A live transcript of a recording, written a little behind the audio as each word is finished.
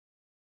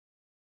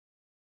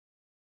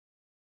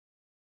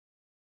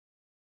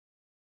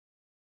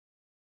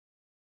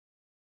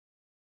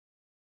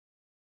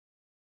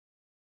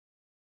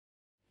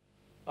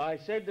I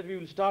said that we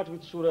will start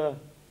with Surah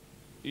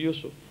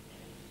Yusuf.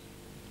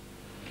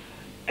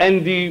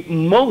 And the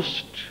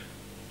most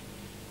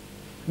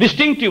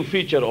distinctive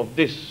feature of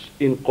this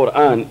in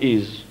Quran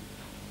is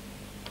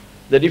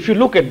that if you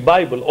look at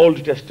Bible,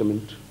 Old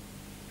Testament,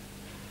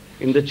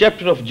 in the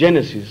chapter of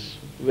Genesis,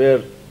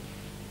 where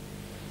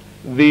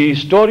the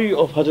story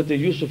of Hazrat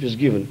Yusuf is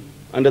given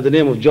under the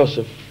name of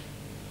Joseph,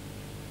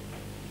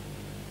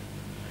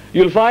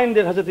 you'll find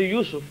that Hazrat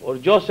Yusuf or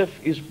Joseph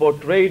is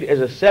portrayed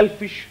as a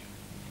selfish,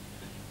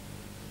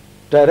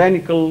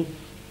 tyrannical,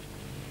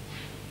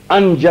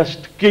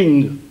 unjust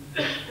king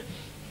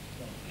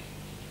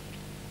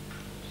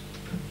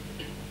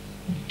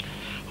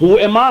who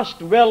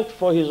amassed wealth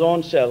for his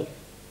own self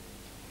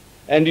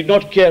and did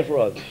not care for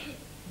others.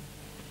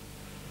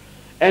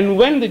 And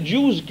when the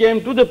Jews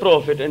came to the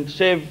Prophet and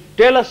said,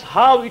 tell us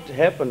how it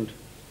happened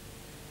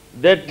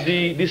that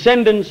the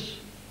descendants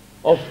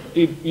of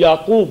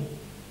Yaqub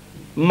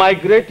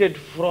migrated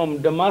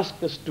from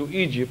Damascus to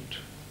Egypt,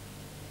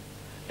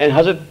 and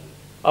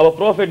our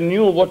Prophet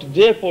knew what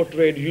they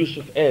portrayed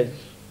Yusuf as.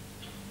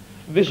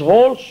 This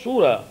whole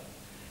surah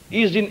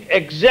is in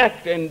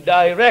exact and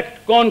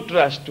direct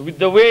contrast with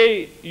the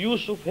way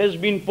Yusuf has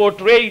been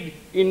portrayed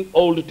in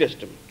Old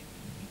Testament.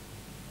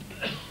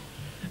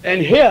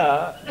 And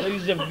here there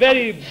is a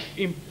very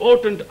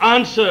important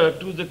answer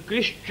to the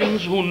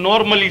Christians who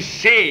normally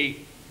say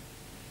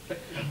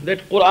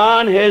that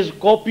Quran has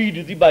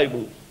copied the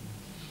Bible.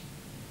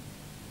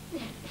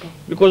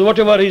 Because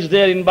whatever is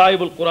there in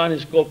Bible, Quran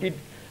is copied.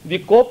 The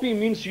copy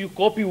means you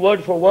copy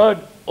word for word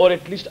or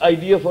at least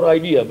idea for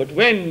idea. But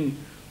when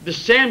the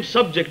same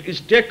subject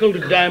is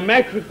tackled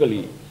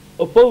diametrically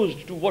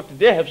opposed to what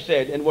they have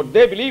said and what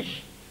they believe,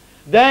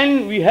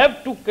 then we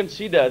have to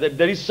consider that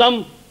there is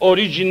some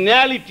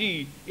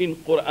originality in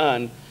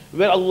Quran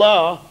where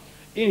Allah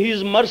in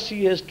His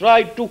mercy has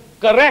tried to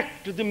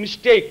correct the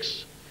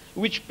mistakes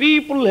which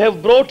people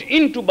have brought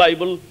into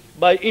Bible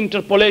by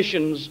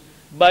interpolations,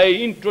 by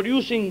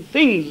introducing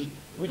things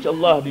which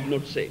Allah did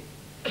not say.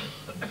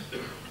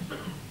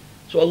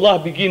 So Allah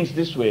begins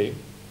this way: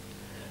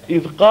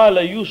 إذ قال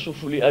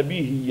يوسف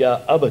لأبيه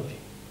يا أبت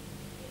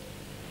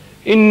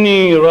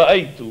إني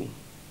رأيت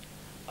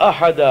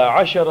أحد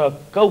عشر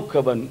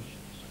كوكبا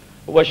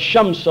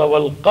والشمس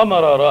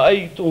والقمر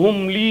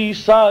رأيتهم لي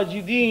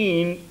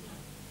ساجدين.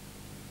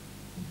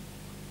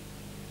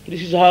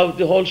 This is how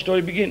the whole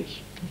story begins.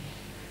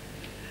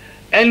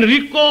 And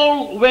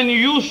recall when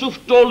Yusuf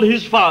told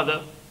his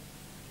father,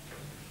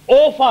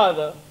 "O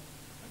father,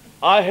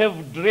 I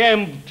have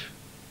dreamt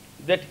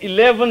that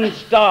 11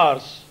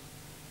 stars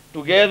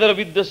together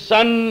with the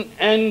sun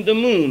and the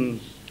moon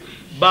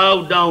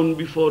bow down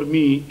before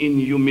me in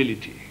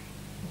humility."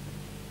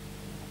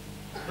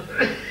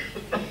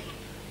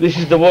 This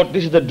is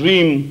the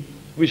dream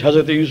which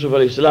Hazrat Yusuf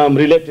alayhi salam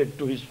related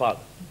to his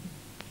father.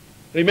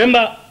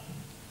 Remember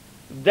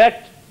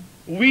that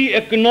we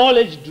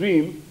acknowledge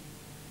dream,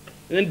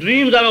 and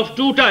dreams are of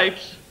two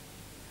types.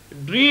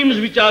 Dreams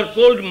which are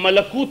called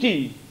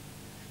malakuti,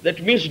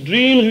 that means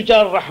dreams which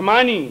are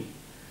rahmani,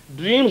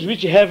 dreams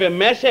which have a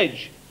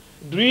message,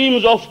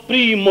 dreams of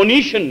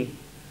premonition,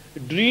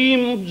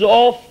 dreams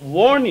of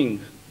warning,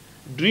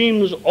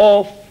 dreams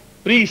of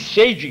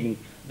presaging,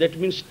 that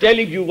means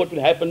telling you what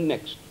will happen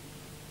next.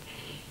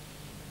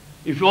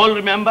 If you all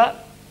remember,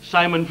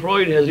 Simon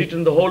Freud has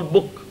written the whole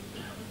book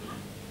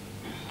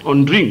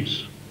on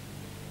dreams.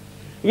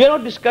 We are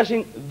not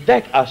discussing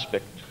that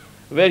aspect,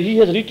 where he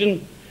has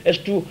written as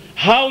to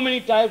how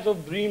many types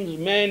of dreams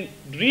men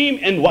dream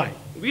and why.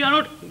 We are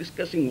not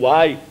discussing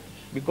why,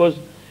 because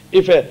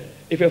if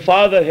a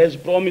father has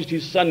promised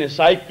his son a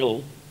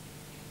cycle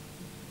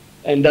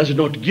and does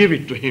not give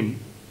it to him,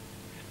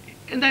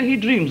 and then he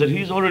dreams that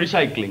he is already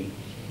cycling.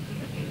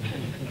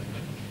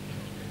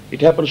 It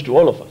happens to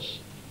all of us.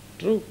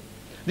 True.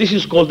 This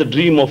is called the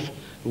dream of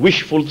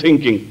wishful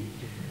thinking.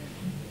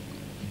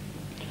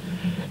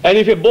 And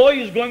if a boy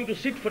is going to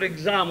sit for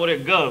exam, or a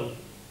girl,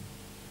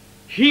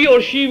 he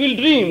or she will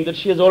dream that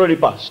she has already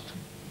passed.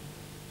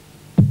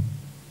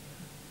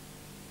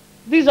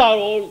 These are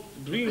all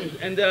dreams,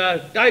 and there are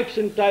types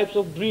and types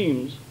of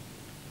dreams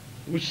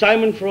which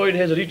Simon Freud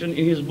has written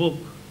in his book,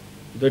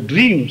 The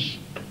Dreams.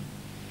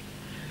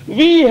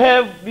 We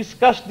have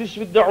discussed this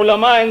with the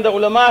ulama, and the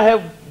ulama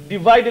have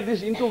divided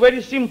this into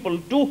very simple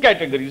two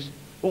categories.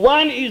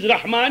 One is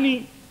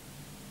rahmani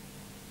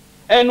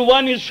and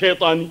one is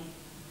shaitani.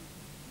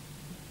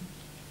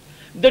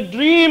 The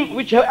dream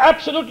which have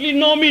absolutely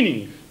no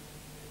meaning,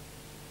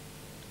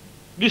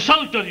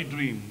 desultory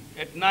dream.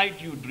 At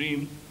night you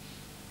dream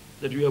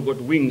that you have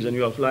got wings and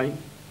you are flying,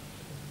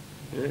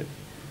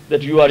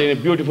 that you are in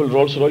a beautiful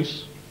Rolls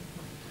Royce,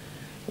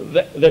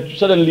 that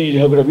suddenly you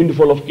have got a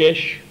windfall of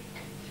cash,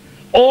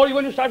 or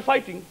even you start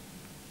fighting,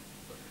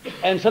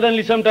 and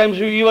suddenly sometimes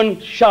you even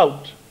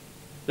shout,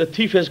 the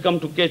thief has come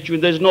to catch you,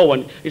 and there is no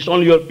one, it's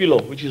only your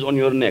pillow which is on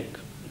your neck.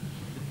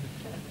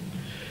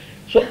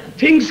 So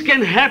things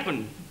can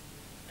happen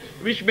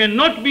which may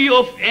not be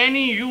of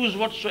any use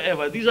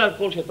whatsoever. These are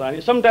called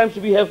shaitani. Sometimes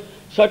we have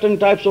certain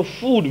types of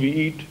food we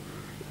eat,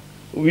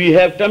 we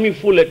have tummy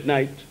full at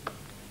night,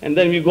 and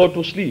then we go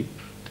to sleep.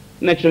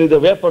 Naturally, the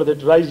vapor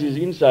that rises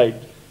inside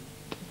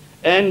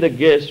and the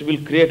gas will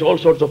create all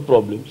sorts of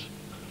problems.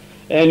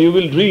 And you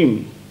will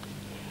dream.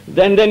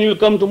 Then you will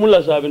come to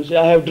Mullah Sahib and say,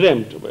 I have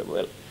dreamt.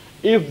 Well,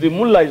 if the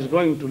Mullah is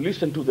going to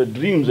listen to the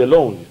dreams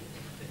alone,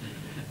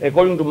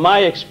 according to my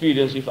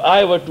experience, if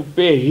I were to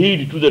pay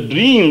heed to the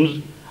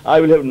dreams,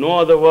 I will have no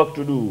other work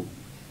to do.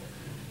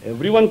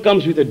 Everyone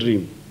comes with a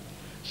dream.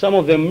 Some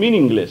of them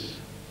meaningless,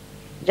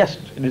 just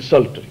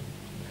desultory.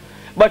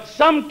 But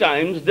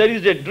sometimes there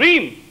is a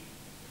dream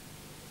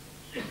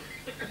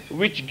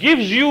which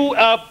gives you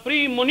a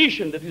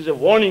premonition, that is a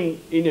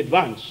warning in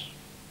advance.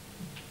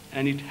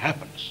 And it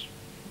happens.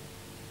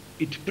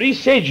 It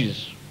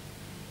presages.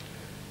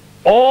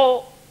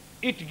 Or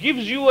it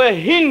gives you a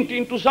hint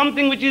into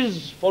something which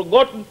is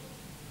forgotten.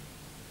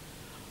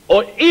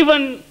 Or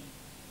even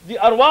the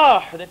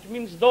arwah, that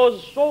means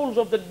those souls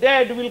of the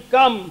dead, will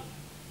come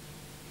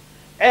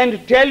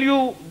and tell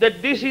you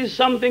that this is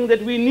something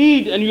that we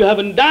need and you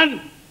haven't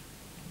done.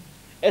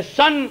 A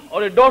son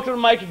or a daughter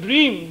might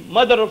dream,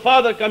 mother or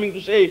father coming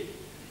to say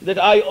that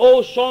I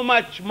owe so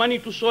much money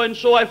to so and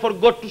so, I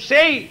forgot to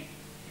say.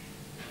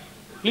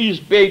 Please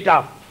pay it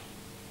up.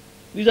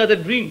 These are the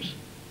dreams.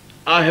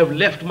 I have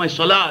left my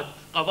salat,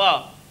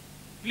 qada.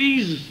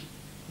 Please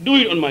do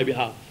it on my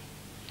behalf.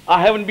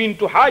 I haven't been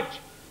to Hajj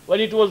when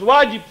it was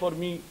wajib for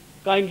me.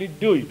 Kindly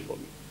do it for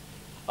me.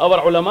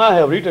 Our ulama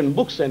have written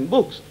books and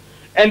books.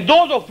 And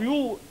those of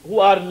you who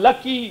are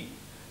lucky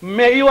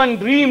may even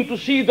dream to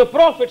see the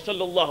Prophet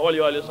sallallahu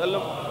alaihi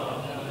wasallam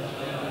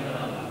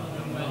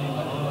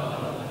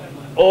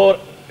or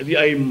the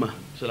A'immah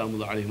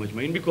sallallahu alayhim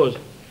ajma'in, because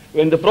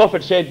when the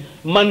Prophet said,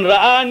 Man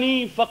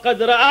ra'ani faqad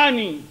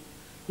ra'ani,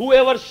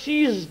 whoever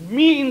sees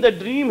me in the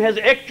dream has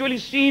actually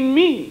seen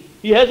me.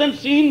 He hasn't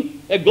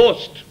seen a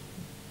ghost.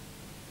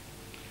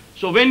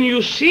 So when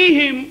you see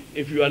him,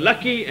 if you are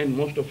lucky, and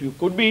most of you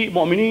could be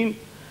mu'mineen,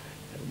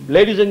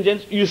 ladies and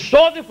gents, you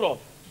saw the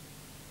Prophet,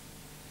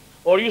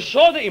 or you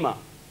saw the Imam,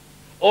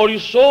 or you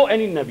saw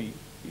any Nabi,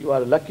 you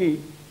are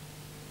lucky.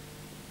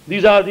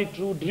 These are the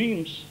true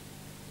dreams.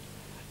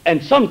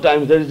 And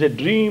sometimes there is a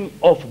dream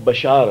of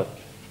basharat,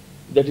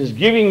 that is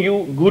giving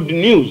you good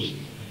news.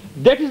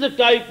 That is the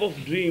type of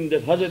dream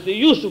that Hazrat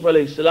Yusuf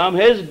alayhi salam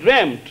has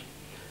dreamt,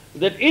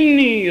 that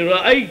inni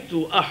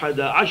ra'aytu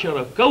ahada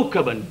ashara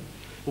kawkaban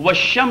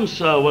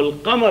wash-shamsa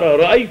wal-qamara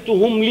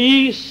ra'aytuhum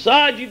li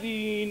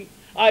sajidin.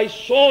 I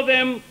saw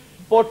them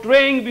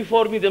portraying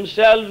before me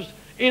themselves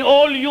in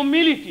all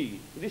humility.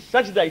 This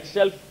sajda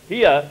itself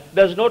here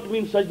does not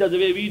mean sajda the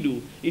way we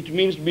do. It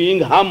means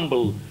being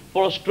humble,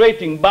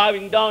 prostrating,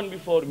 bowing down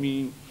before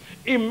me.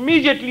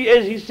 Immediately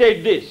as he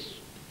said this,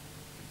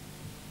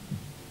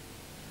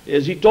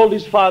 as he told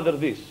his father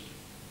this,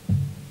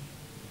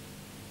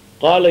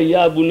 قال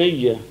يا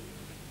بني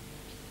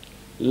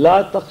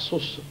لا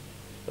تقصص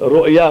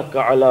رؤياك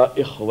على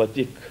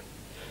إخوتك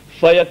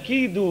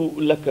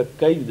فيكيدوا لك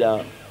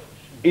كيدا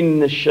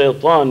إن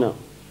الشيطان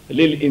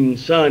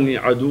للإنسان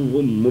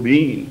عدو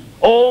مبين.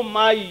 Oh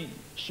my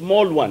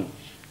small one.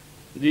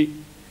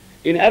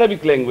 In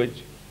Arabic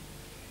language,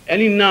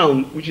 any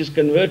noun which is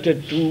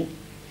converted to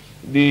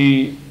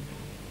the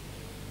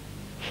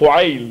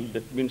fu'ail,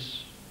 that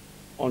means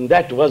on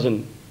that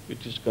wazn,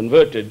 which is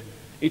converted,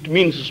 it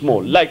means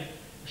small. Like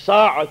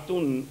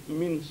sa'atun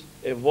means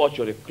a watch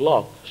or a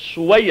clock.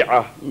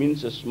 Suway'ah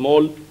means a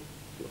small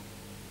clock.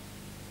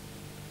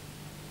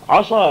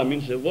 Asa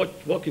means a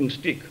walking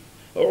stick.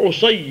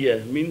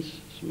 Usayya means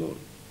small.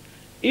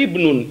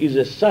 Ibnun is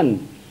a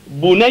son.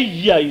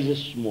 Bunayya is a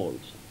small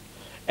son.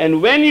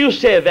 And when you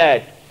say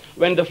that,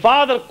 when the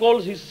father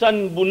calls his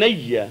son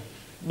Bunayya,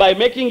 by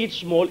making it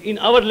small, in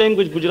our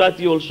language,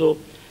 Gujarati also,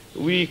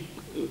 we,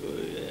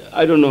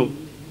 I don't know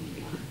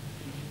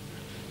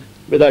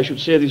whether I should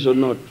say this or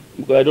not,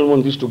 because I don't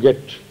want this to get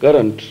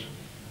current.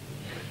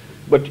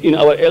 But in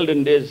our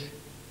elden days,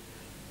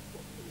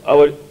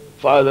 our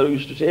father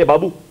used to say, hey,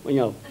 Babu,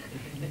 anyao.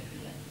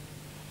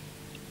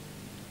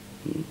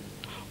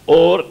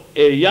 Or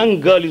a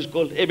young girl is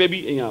called, hey,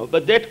 baby, anyao.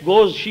 But that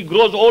goes, she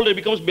grows older,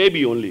 becomes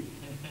baby only.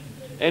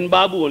 And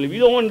Babu only. We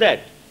don't want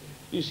that.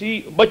 You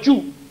see,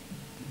 Bachu.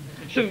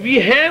 So we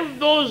have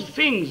those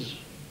things.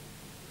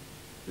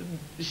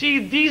 You see,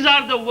 these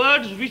are the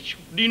words which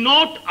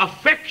denote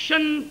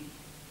affection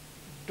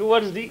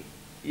towards the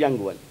young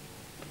one.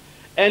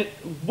 And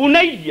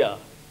Bunayya,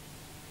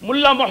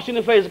 Mulla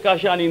Muhsin Faiz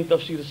Kashani in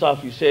Tafsir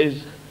Safi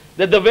says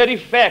that the very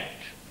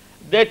fact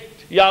that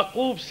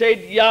Yaqub said,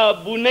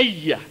 Ya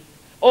Bunayya,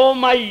 oh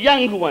my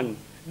young one,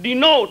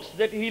 denotes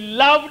that he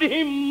loved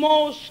him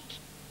most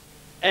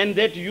and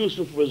that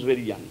Yusuf was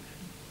very young.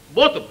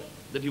 Both of them,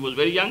 that he was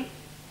very young.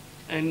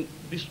 And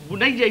this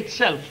Bunayya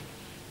itself,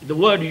 the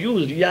word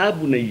used, Ya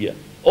Bunayya,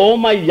 oh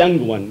my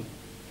young one,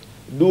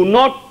 do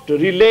not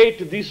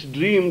relate this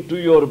dream to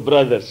your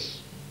brothers.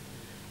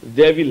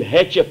 They will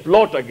hatch a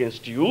plot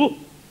against you,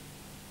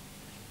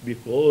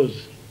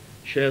 because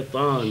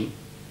Shaitan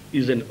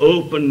is an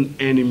open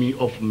enemy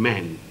of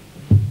man.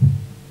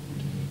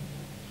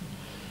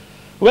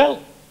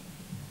 Well,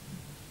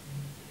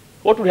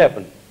 what would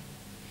happen?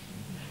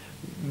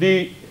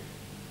 The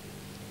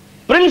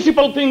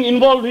principal thing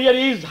involved here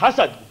is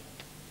hasad,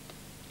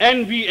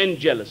 envy and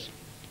jealousy.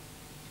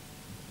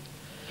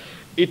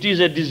 It is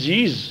a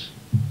disease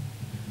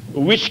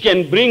which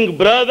can bring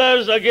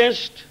brothers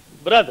against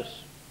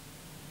brothers.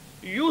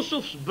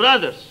 Yusuf's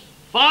brothers,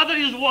 father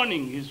is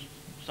warning his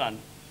son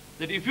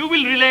that if you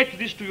will relate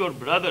this to your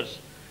brothers,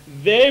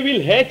 they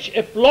will hatch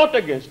a plot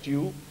against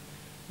you,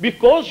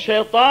 because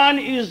shaitan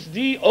is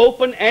the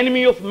open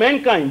enemy of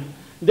mankind.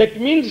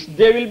 That means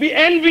they will be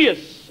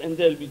envious and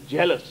they will be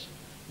jealous,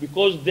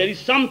 because there is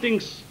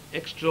something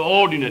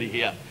extraordinary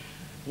here.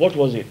 What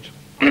was it?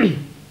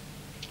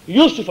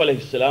 Yusuf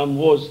alayhi salam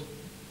was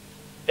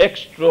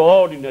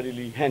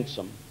extraordinarily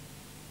handsome.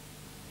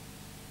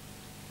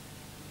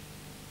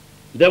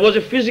 There was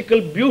a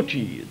physical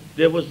beauty.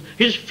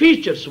 His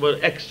features were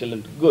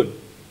excellent, good.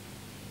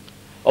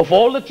 Of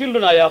all the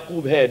children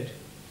Yaqub had,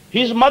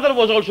 his mother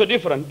was also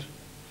different.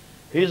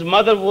 His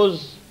mother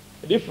was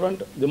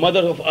different. The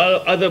mother of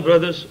other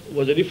brothers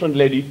was a different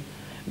lady.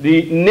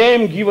 The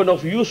name given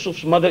of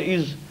Yusuf's mother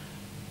is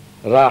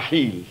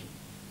Rahil.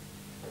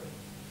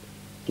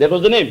 That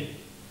was the name.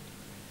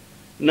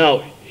 Now,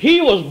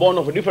 he was born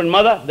of a different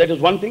mother. That is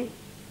one thing.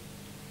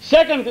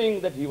 Second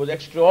thing, that he was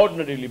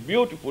extraordinarily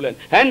beautiful and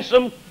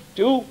handsome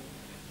too.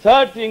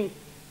 Third thing,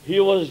 he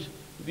was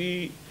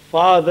the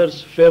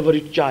father's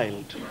favorite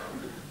child.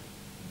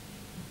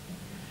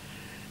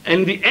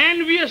 And the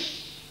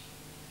envious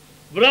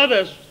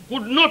brothers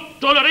could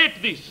not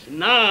tolerate this.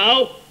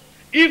 Now,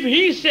 if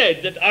he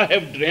said that I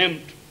have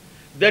dreamt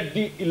that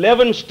the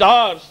 11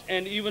 stars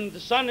and even the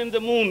sun and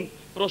the moon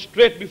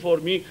prostrate before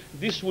me,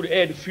 this would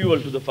add fuel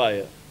to the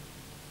fire.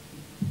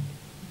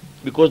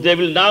 Because they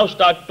will now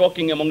start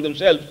talking among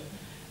themselves,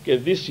 okay,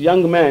 this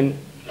young man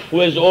who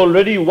has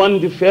already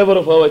won the favor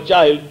of our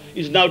child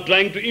is now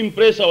trying to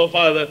impress our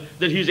father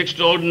that he is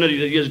extraordinary,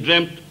 that he has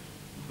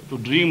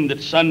dream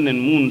that sun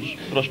and moons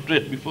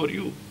prostrate before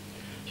you.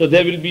 So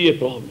there will be a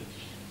problem.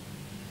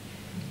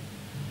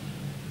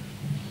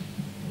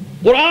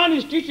 Quran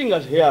is teaching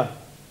us here,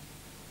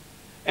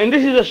 and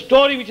this is a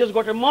story which has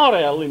got a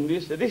moral in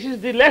this. This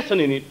is the lesson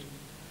in it,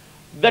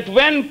 that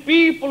when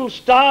people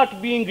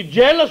start being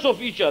jealous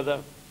of each other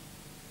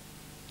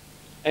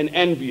and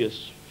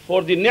envious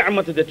for the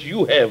ni'mat that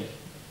you have,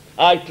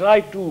 I try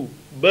to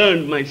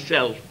burn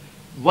myself.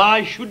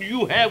 Why should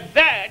you have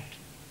that?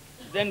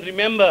 Then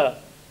remember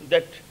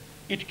that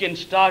it can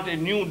start a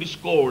new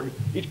discord,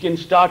 it can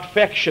start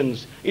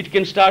factions, it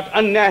can start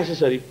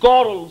unnecessary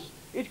quarrels,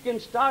 it can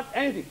start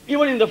anything,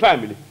 even in the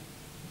family,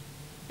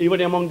 even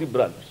among the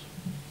brothers.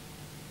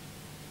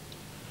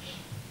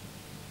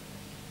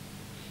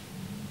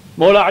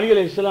 Mulla Ali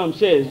alayhi salam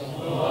says,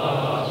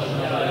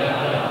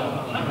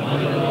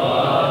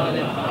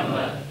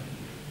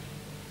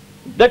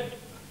 that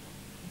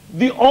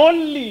the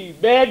only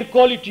bad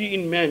quality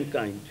in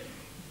mankind,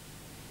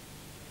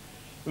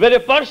 where a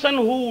person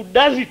who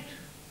does it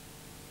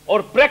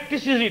or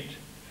practices it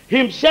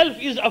himself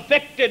is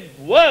affected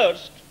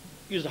worst,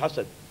 is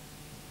hasad.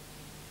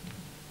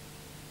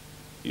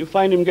 You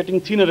find him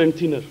getting thinner and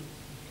thinner,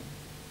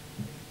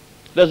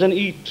 doesn't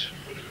eat,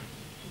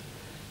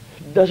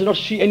 does not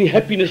see any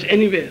happiness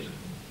anywhere.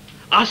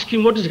 Ask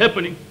him what is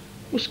happening.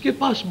 Uske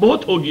paas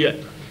bahut ho gaya.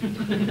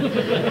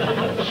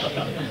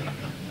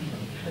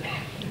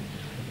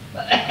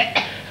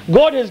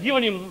 God has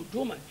given him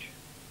too much.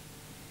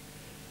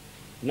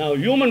 Now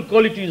human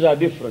qualities are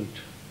different.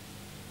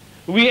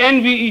 We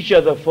envy each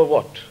other for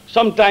what?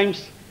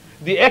 Sometimes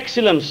the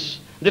excellence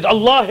that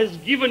Allah has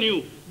given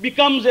you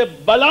becomes a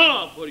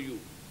bala for you.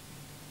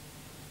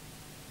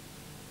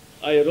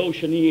 Ay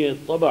roshani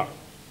taba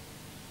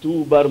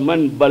tu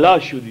barman bala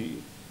shudi.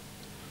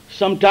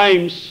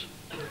 Sometimes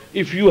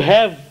if you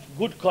have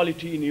good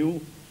quality in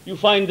you, you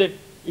find that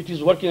it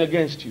is working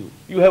against you.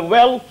 You have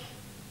wealth,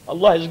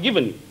 Allah has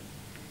given you.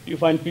 You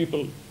find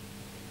people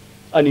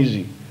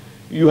uneasy.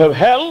 You have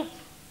health,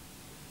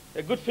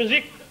 a good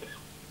physique,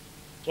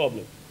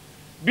 problem.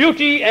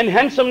 Beauty and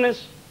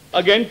handsomeness,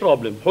 again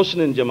problem, husn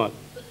and jamal.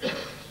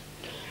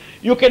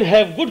 You can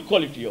have good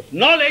quality of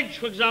knowledge,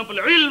 for example,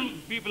 ilm,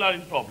 people are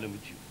in problem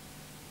with you.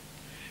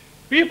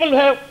 People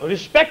have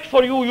respect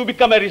for you, you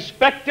become a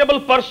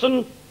respectable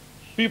person,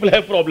 people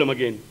have problem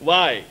again.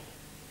 Why?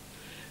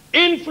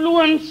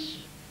 Influence,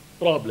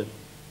 problem.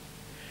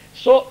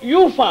 So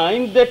you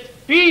find that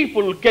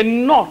people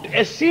cannot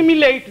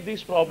assimilate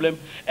this problem,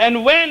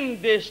 and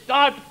when they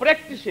start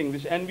practicing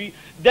this envy,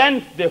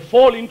 then they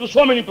fall into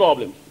so many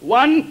problems.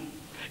 One,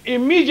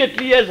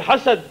 immediately as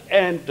hasad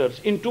enters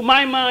into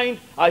my mind,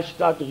 I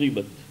start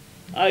ghibat,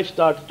 I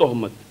start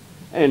tuhmat,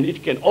 and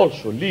it can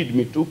also lead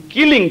me to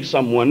killing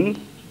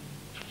someone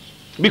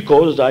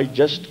because I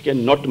just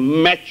cannot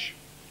match.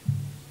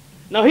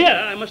 Now here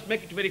I must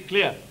make it very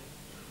clear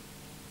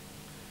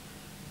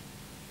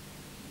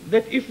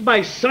that if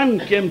my son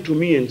came to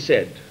me and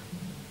said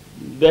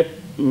that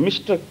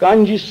Mr.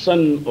 Kanji's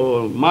son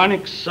or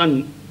Manik's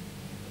son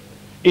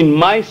in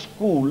my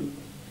school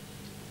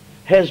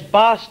has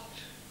passed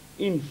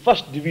in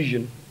first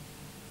division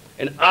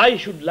and I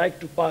should like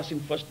to pass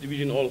in first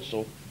division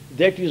also,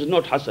 that is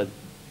not hasad.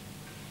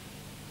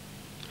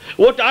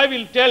 What I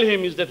will tell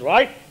him is that,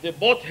 right, they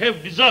both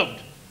have deserved.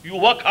 You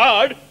work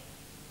hard,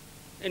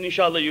 and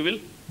inshallah you will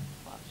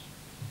pass.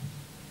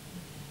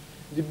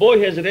 The boy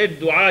has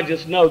read dua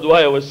just now,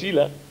 dua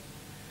wasila,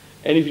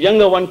 and if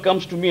younger one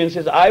comes to me and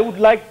says, I would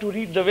like to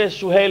read the way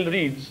Suhail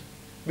reads,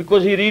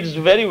 because he reads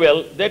very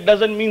well, that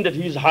doesn't mean that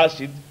he is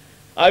hasid.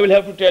 I will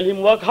have to tell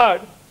him, work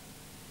hard,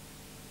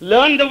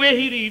 learn the way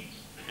he reads,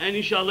 and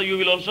inshallah you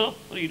will also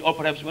read, or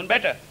perhaps even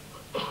better.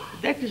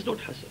 That is not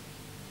hasad.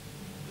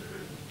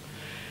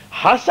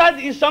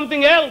 Hasad is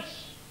something else.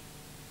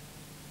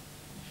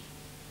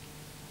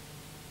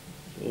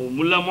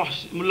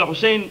 Mulla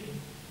Hussain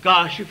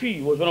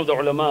Kashifi was one of the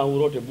ulama who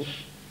wrote a book.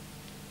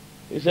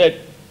 He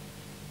said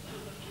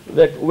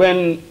that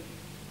when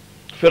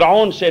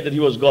Fir'aun said that he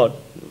was God,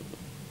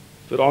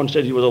 Fir'aun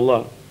said he was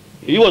Allah,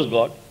 he was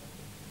God.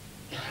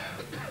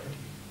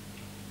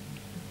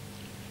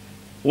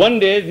 One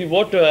day the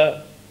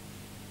water,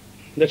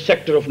 that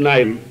sector of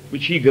Nile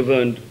which he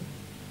governed,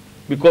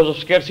 because of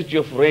scarcity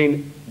of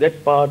rain,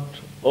 that part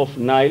of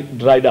Nile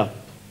dried up.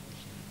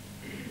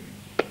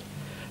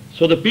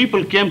 So the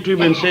people came to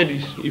him and said,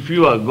 if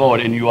you are God,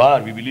 and you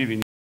are, we believe in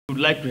you, we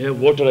would like to have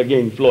water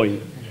again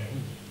flowing.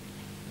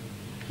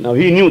 Now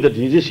he knew that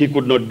this he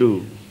could not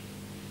do.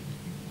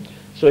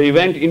 So he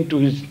went into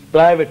his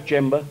private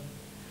chamber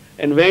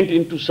and went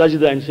into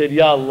sajda and said,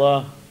 Ya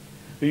Allah,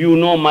 you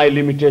know my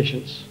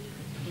limitations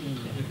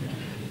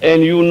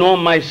and you know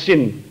my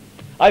sin.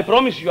 I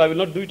promise you I will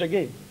not do it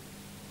again.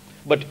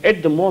 But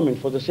at the moment,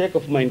 for the sake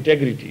of my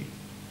integrity,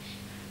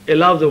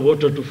 allow the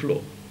water to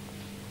flow.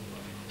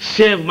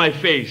 Save my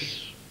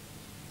face.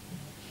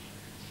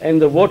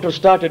 And the water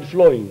started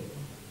flowing.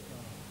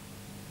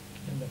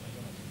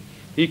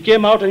 He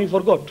came out and he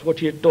forgot what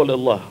he had told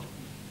Allah.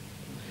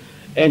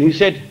 And he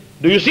said,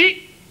 do you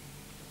see?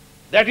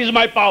 That is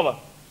my power.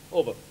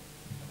 Over.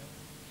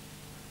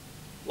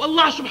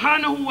 Allah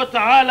subhanahu wa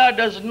ta'ala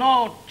does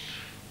not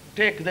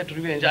take that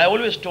revenge. I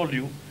always told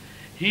you,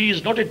 he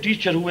is not a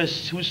teacher who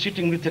is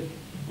sitting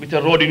with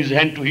a rod in his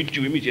hand to hit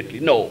you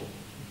immediately. No.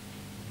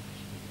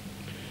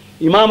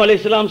 Imam alayhi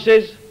salam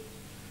says,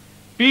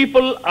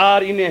 people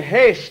are in a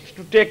haste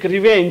to take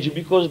revenge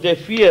because they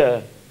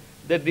fear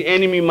that the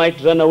enemy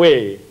might run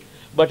away.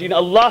 But in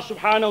Allah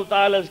subhanahu wa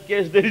ta'ala's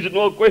case, there is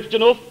no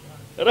question of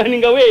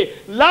running away.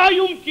 La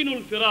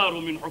yumkinul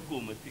firaru min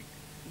hukumatik.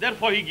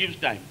 Therefore he gives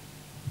time.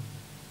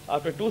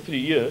 After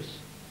 2-3 years,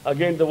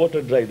 again the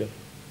water dried up.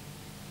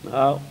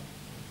 Now,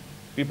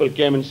 people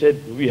came and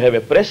said, we have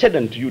a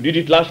precedent. You did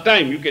it last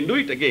time. You can do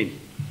it again.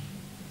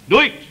 Do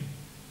it.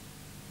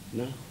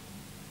 Now,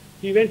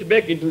 he went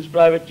back into his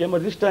private chamber.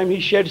 This time he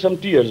shed some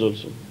tears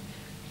also.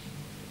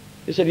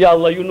 He said, Ya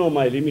Allah, you know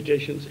my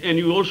limitations and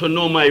you also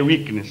know my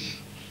weakness.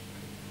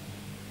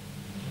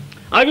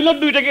 I will not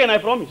do it again, I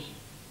promise.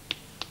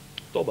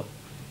 Tawbah.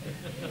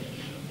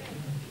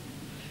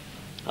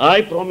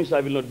 I promise I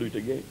will not do it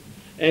again.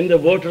 And the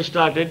water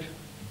started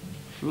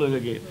flowing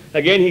again.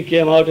 Again he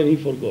came out and he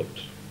forgot.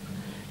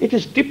 It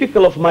is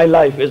typical of my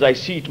life as I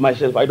see it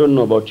myself. I don't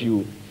know about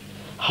you.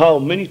 How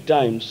many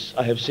times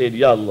I have said,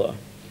 Ya Allah,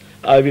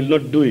 I will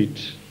not do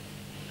it.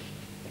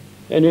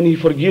 And when he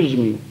forgives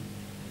me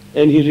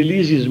and he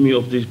releases me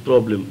of this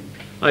problem,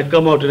 I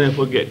come out and I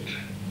forget.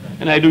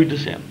 And I do it the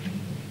same.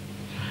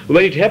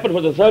 When it happened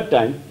for the third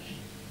time,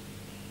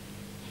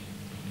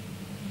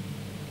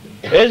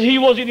 as he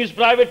was in his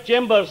private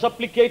chamber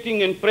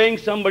supplicating and praying,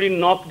 somebody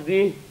knocked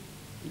the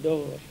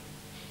door.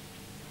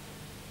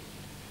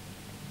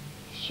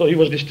 So he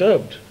was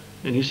disturbed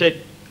and he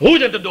said, who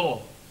is at the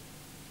door?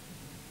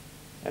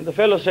 And the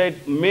fellow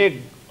said, may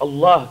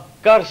Allah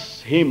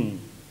curse him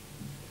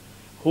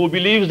who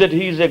believes that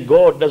he is a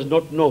God, does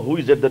not know who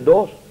is at the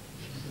door.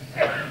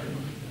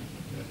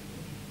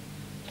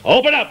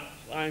 Open up,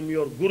 I am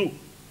your guru.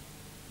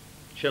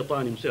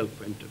 Shaitan himself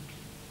entered.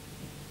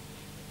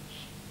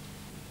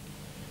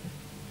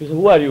 He said,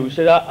 who are you? He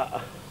said,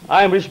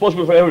 I am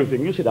responsible for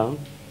everything. You sit down.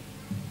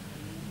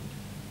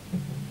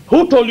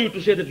 Who told you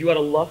to say that you are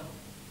Allah?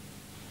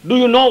 Do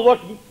you know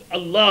what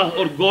Allah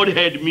or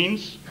Godhead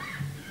means?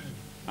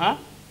 Huh?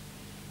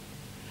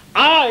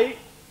 I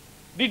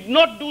did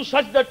not do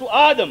sajda to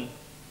Adam,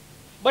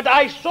 but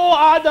I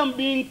saw Adam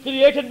being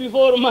created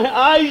before my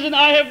eyes and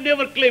I have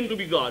never claimed to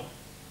be God.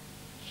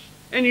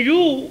 And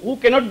you, who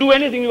cannot do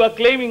anything, you are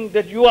claiming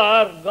that you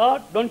are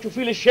God. Don't you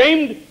feel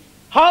ashamed?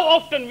 How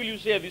often will you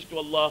say this to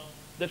Allah,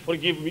 that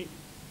forgive me?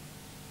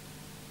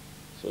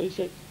 So he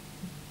said,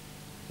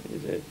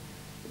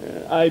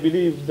 I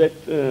believe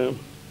that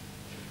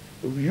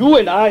you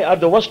and I are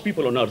the worst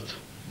people on earth.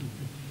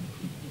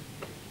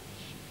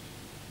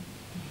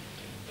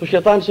 So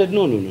Shaitan said,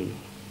 no.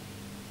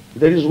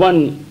 There is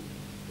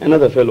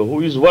another fellow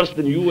who is worse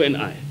than you and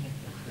I.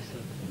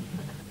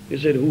 He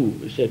said, who?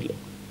 He said, look,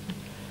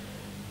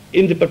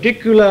 in the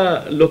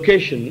particular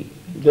location,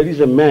 there is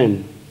a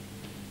man.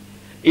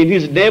 In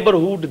his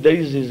neighborhood, there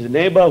is his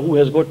neighbor who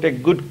has got a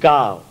good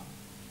cow,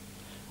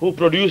 who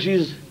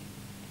produces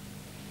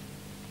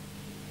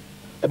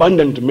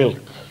abundant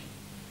milk,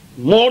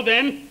 more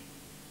than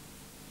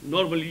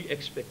normally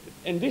expected.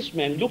 And this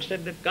man looks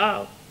at the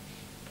cow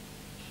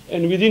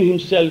and within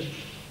himself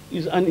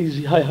is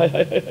uneasy.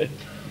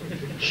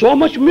 So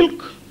much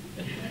milk,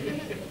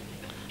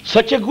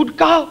 such a good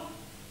cow.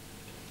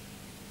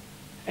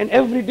 And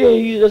every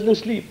day he doesn't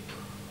sleep.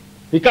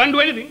 He can't do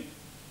anything.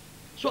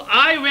 So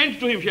I went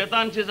to him.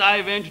 Shaitan says,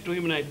 I went to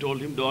him and I told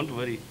him, don't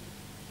worry.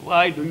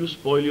 Why do you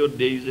spoil your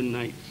days and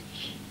nights?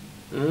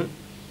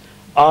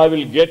 I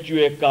will get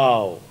you a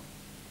cow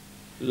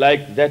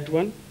like that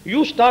one.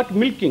 You start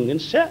milking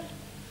and sell.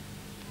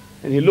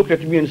 And he looked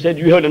at me and said,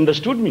 you haven't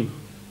understood me.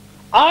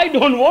 I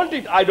don't want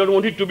it. I don't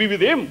want it to be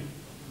with him.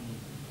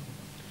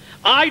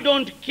 I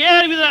don't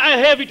care whether I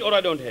have it or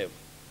I don't have.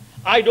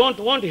 I don't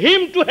want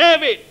him to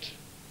have it.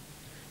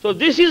 So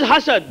this is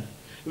hasad,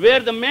 where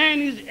the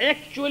man is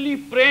actually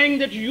praying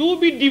that you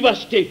be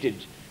devastated.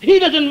 He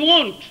doesn't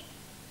want.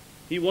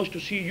 He wants to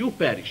see you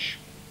perish.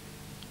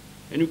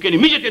 And you can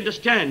immediately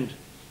understand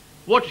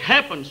what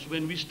happens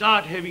when we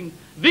start having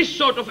this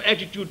sort of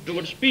attitude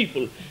towards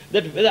people,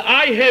 that whether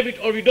I have it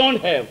or we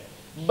don't have,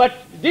 but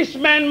this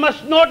man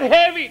must not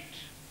have it.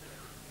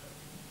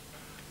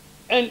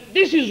 And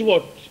this is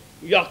what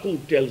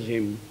Yaqub tells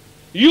him.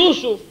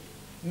 Yusuf,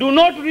 do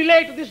not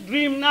relate this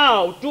dream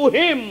now to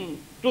him,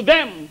 to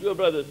them, to your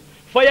brothers.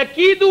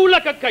 فَيَكِيدُوا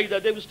لَكَ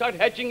كَيْدًا. They will start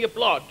hatching a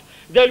plot.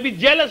 There will be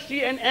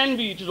jealousy and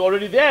envy. It is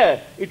already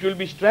there. It will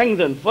be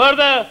strengthened.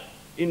 Further,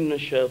 إِنَّ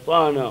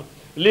الشَّيْطَانَ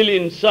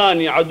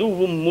لِلْإِنسَانِ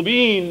عَدُوٌّ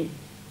مُبِينٌ.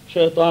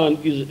 Shaitan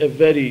is a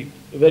very,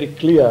 very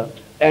clear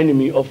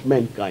enemy of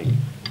mankind.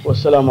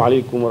 Wassalamu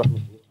alaikum wa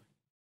rahmatullahi.